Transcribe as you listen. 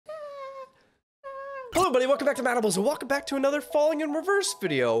everybody, welcome back to Manables, and welcome back to another Falling in Reverse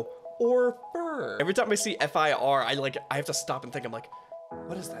video, or FIR. Every time I see FIR, I have to stop and think, I'm like,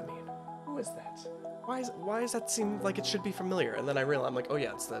 what does that mean? Who is that? Why does that seem like it should be familiar? And then I realize, I'm like, oh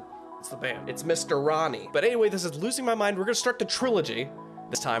yeah, it's the band. It's Mr. Ronnie. But anyway, this is Losing My Mind. We're gonna start the trilogy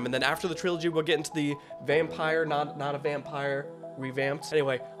this time, and then after the trilogy, we'll get into the vampire, not a vampire, revamped.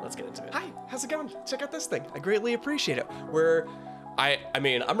 Anyway, let's get into it. Hi, how's it going? Check out this thing. I greatly appreciate it. I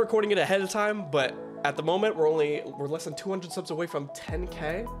mean, I'm recording it ahead of time, but at the moment, we're less than 200 subs away from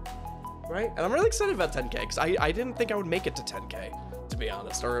 10K, right? And I'm really excited about 10K, because I didn't think I would make it to 10K, to be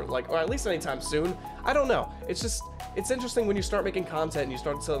honest, or at least anytime soon. I don't know. It's interesting when you start making content and you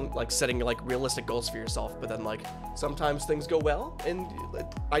start setting realistic goals for yourself, but then sometimes things go well, and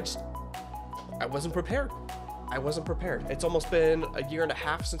I wasn't prepared. I wasn't prepared. It's almost been a year and a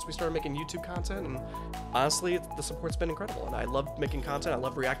half since we started making YouTube content, and honestly, the support's been incredible. And I love making content. I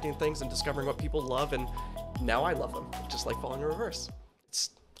love reacting to things and discovering what people love, and now I love them, just like Falling in Reverse.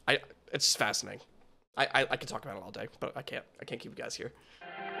 It's fascinating. I could talk about it all day, but I can't keep you guys here.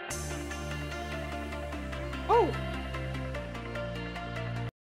 Oh.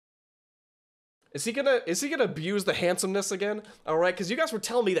 Is he gonna abuse the handsomeness again? All right, because you guys were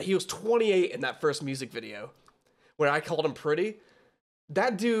telling me that he was 28 in that first music video, when I called him pretty.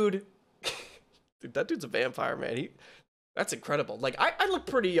 That dude, dude, that dude's a vampire, man. That's incredible. I look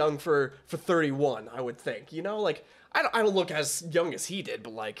pretty young for 31, I would think. You know, I don't look as young as he did,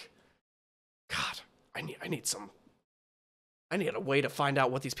 but God, I need a way to find out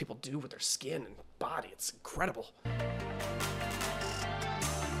what these people do with their skin and body. It's incredible.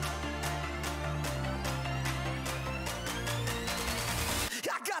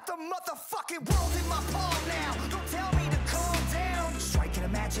 The motherfucking world in my palm now. Don't tell me to calm down. Striking a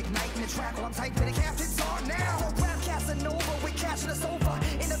magic night in the track while I'm typing a captain's on now. Rap Casanova, we cashing us over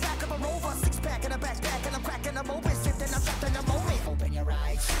in the back of a Rover. Six pack in a backpack and I'm cracking them open. Sifting, I'm trapped in the moment. Open your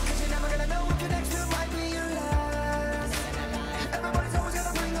eyes, cause you're never gonna know if your next two might be your last. Everybody's always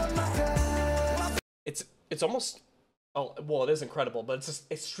gonna bring on my past. It's almost, oh, well, it is incredible, but it's just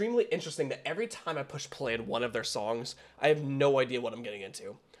extremely interesting that every time I push play in one of their songs, I have no idea what I'm getting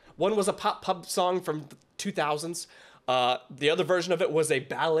into. One was a pop song from the 2000s. The other version of it was a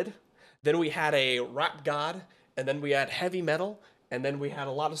ballad. Then we had a rap god, and then we had heavy metal, and then we had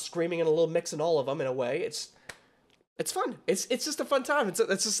a lot of screaming and a little mix in all of them in a way. It's fun. It's just a fun time. It's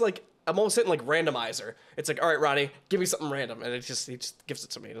just I'm almost hitting randomizer. It's all right, Ronnie, give me something random, and he just gives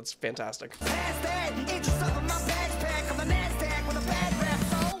it to me. It's fantastic. Past that, interest of my backpack on the NASDAQ with a bad rap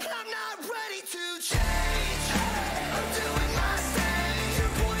song. I'm not ready to change. I'm doing my thing.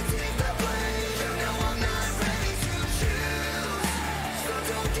 You're pointing the blame. You know I'm not ready to choose. So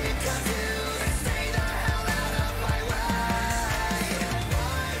don't get confused and stay the hell out of my way.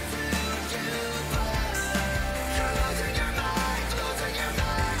 What do you play? You're losing your mind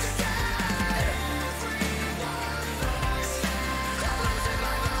again.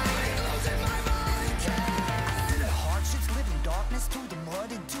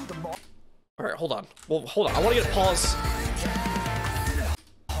 All right, hold on. Well, hold on. I want to get a pause.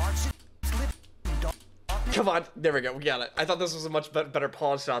 Come on, there we go. We got it. I thought this was a much better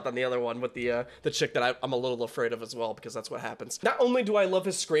pause shot than the other one with the chick that I'm a little afraid of as well, because that's what happens. Not only do I love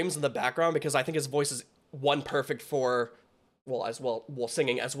his screams in the background, because I think his voice is perfect for,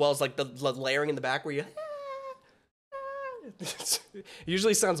 singing, as well as the layering in the back where you. It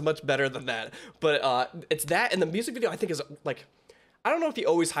usually sounds much better than that, but it's that, and the music video I think is I don't know if he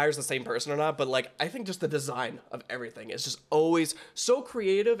always hires the same person or not, but I think just the design of everything is just always so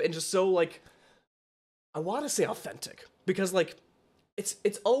creative and just so I want to say authentic, because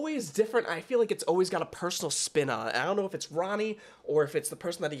it's always different. I feel like it's always got a personal spin on it. I don't know if it's Ronnie or if it's the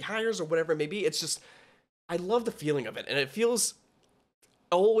person that he hires or whatever it may be. It's just, I love the feeling of it, and it feels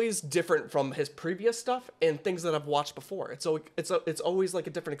always different from his previous stuff and things that I've watched before. It's always a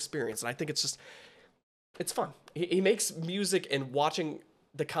different experience, and I think it's fun. He makes music, and watching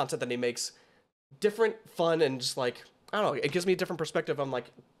the content that he makes different, fun, and just I don't know, it gives me a different perspective on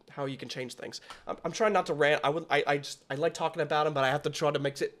how you can change things. I'm trying not to rant. I like talking about him, but I have to try to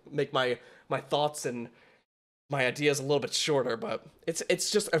make my thoughts and my ideas a little bit shorter, but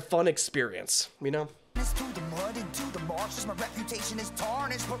it's just a fun experience, you know? To the mud and to the marshes, my reputation is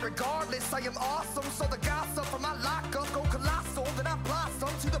tarnished, but regardless, I am awesome. So the gossip from my lockup go colossal, then I blossom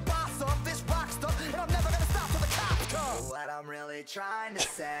to the boss of this rock stuff, and I'm never gonna stop till the cops come. What I'm really trying to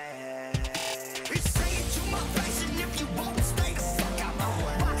say is say it to my face, and if you won't stay the fuck out my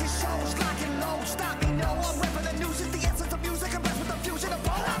way. Rockin' shows, locking low, stop me, no, I'm rapping the news, is the essence of music, I'm best with the fusion of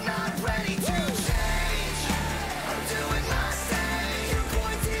both. I'm not ready to change. I'm doing my thing. You're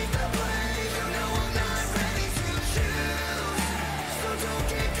pointing the blame. You know I'm not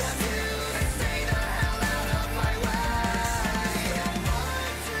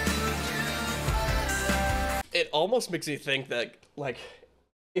almost makes you think that, like,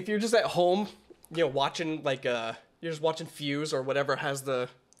 if you're just at home, you know, watching, like, you're just watching Fuse or whatever has the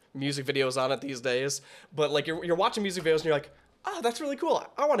music videos on it these days, but, like, you're watching music videos and you're like, oh, that's really cool.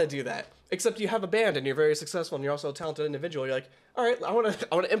 I want to do that. Except you have a band and you're very successful and you're also a talented individual. You're like, all right, I want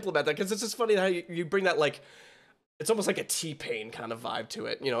to implement that, because it's just funny how you bring that, like, it's almost like a T-Pain kind of vibe to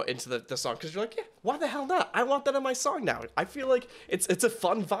it, you know, into the song, because you're like, yeah, why the hell not? I want that in my song now. I feel like it's a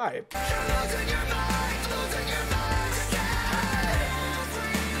fun vibe.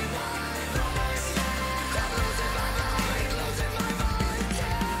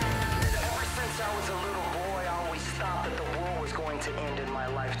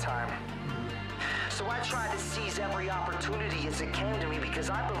 So I tried to seize every opportunity as it came to me,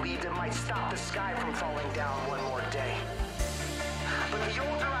 because I believed it might stop the sky from falling down one more day. But the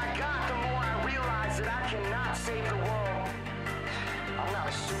older I got, the more I realized that I cannot save the world. I'm not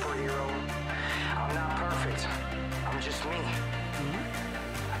a superhero. I'm not perfect. I'm just me.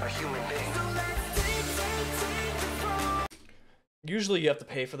 A human being. Usually you have to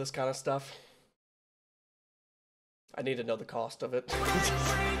pay for this kind of stuff. I need to know the cost of it.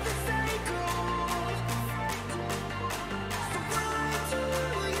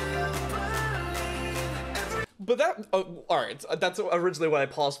 But that, oh, all right, that's originally what I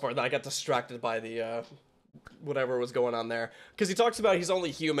paused for, then I got distracted by the, whatever was going on there. Because he talks about he's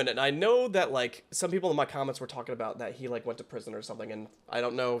only human, and I know that, like, some people in my comments were talking about that he, like, went to prison or something, and I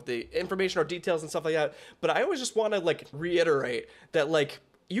don't know the information or details and stuff like that, but I always just want to, like, reiterate that, like,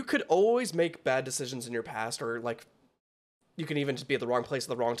 you could always make bad decisions in your past, or, like, you can even just be at the wrong place at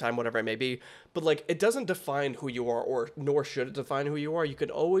the wrong time, whatever it may be, but, like, it doesn't define who you are, or nor should it define who you are. You can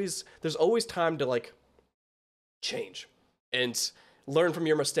always, there's always time to, like, change and learn from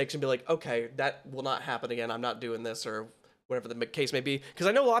your mistakes and be like, okay, that will not happen again. I'm not doing this, or whatever the case may be. Because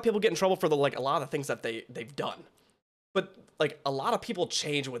I know a lot of people get in trouble for the, like, a lot of the things that they've done. But, like, a lot of people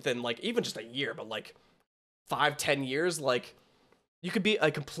change within, like, even just a year, but, like, 5-10 years, like, you could be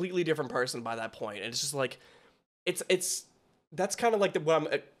a completely different person by that point. And it's just like, that's kind of like what I'm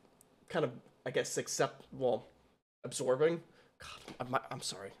kind of, I guess, absorbing. God, I'm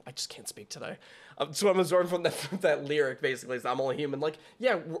sorry. I just can't speak today. So I'm absorbing from that lyric, basically, is I'm only human. Like,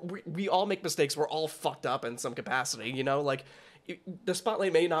 yeah, we all make mistakes. We're all fucked up in some capacity, you know? Like, the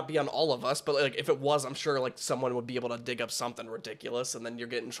spotlight may not be on all of us, but, like, if it was, I'm sure, like, someone would be able to dig up something ridiculous, and then you're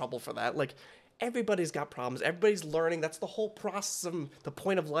getting in trouble for that. Like, everybody's got problems. Everybody's learning. That's the whole process of the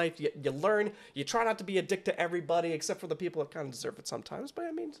point of life. You learn. You try not to be a dick to everybody, except for the people that kind of deserve it sometimes. But,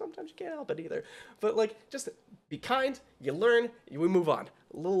 I mean, sometimes you can't help it either. But, like, just be kind. You learn. We move on.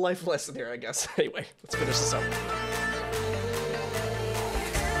 A little life lesson here, I guess. Anyway, let's finish this up.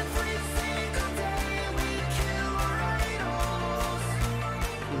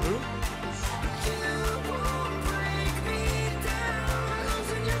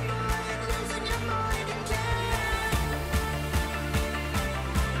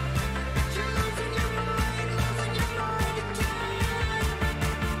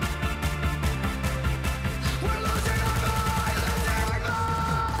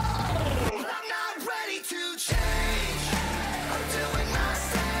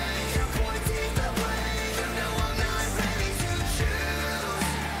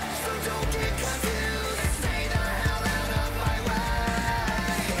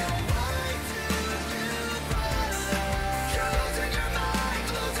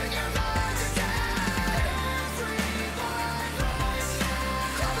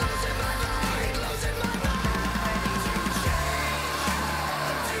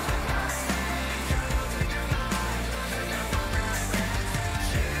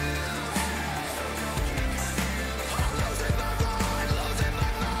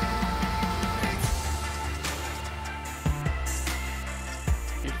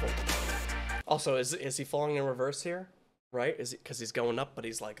 Also, is he falling in reverse here? Right? Is it because he's going up, but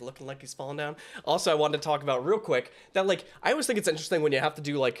he's, like, looking like he's falling down? Also, I wanted to talk about real quick that, like, I always think it's interesting when you have to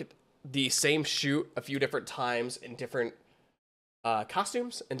do, like, the same shoot a few different times in different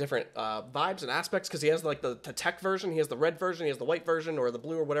costumes and different vibes and aspects, because he has, like, the tech version, he has the red version, he has the white version, or the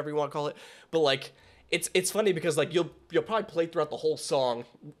blue, or whatever you want to call it. But, like, it's funny because, like, you'll probably play throughout the whole song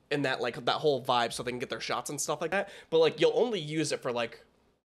in that, like, that whole vibe so they can get their shots and stuff like that. But, like, you'll only use it for, like,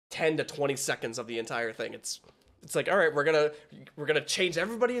 10 to 20 seconds of the entire thing. It's like, all right, we're gonna change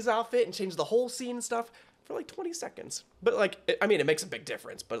everybody's outfit and change the whole scene and stuff for like 20 seconds. But, like, I mean, it makes a big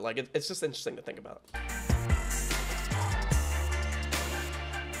difference, but, like, it's just interesting to think about.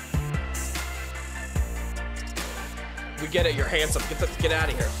 We get it, you're handsome. Get out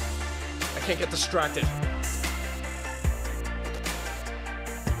of here. I can't get distracted.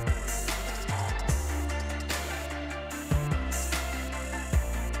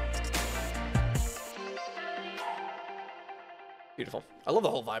 Beautiful. I love the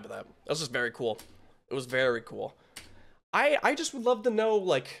whole vibe of that. That was just very cool. It was very cool. I just would love to know,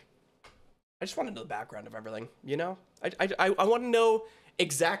 like, I just want to know the background of everything, you know? I want to know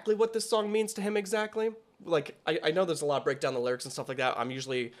exactly what this song means to him exactly. Like, I know there's a lot of breakdown the lyrics and stuff like that. I'm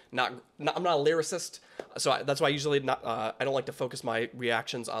usually I'm not a lyricist, so that's why I usually I don't like to focus my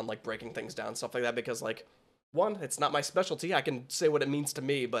reactions on, like, breaking things down, stuff like that, because, like, one, it's not my specialty. I can say what it means to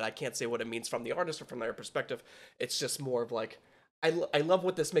me, but I can't say what it means from the artist or from their perspective. It's just more of, like, I love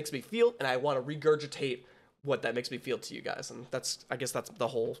what this makes me feel, and I want to regurgitate what that makes me feel to you guys, and I guess that's the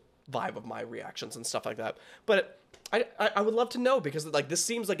whole vibe of my reactions and stuff like that. But I would love to know, because, like, this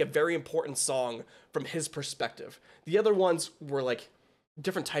seems like a very important song from his perspective. The other ones were, like,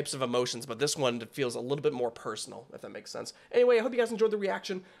 different types of emotions, but this one feels a little bit more personal, if that makes sense. Anyway, I hope you guys enjoyed the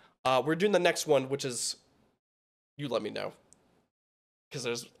reaction. We're doing the next one, which is, you let me know,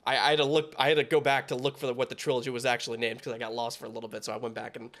 because I had to go back to look for what the trilogy was actually named, because I got lost for a little bit, so I went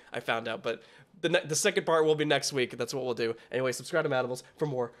back and I found out. But the second part will be next week. That's what we'll do. Anyway, subscribe to Madibles for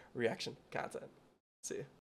more reaction content. See you.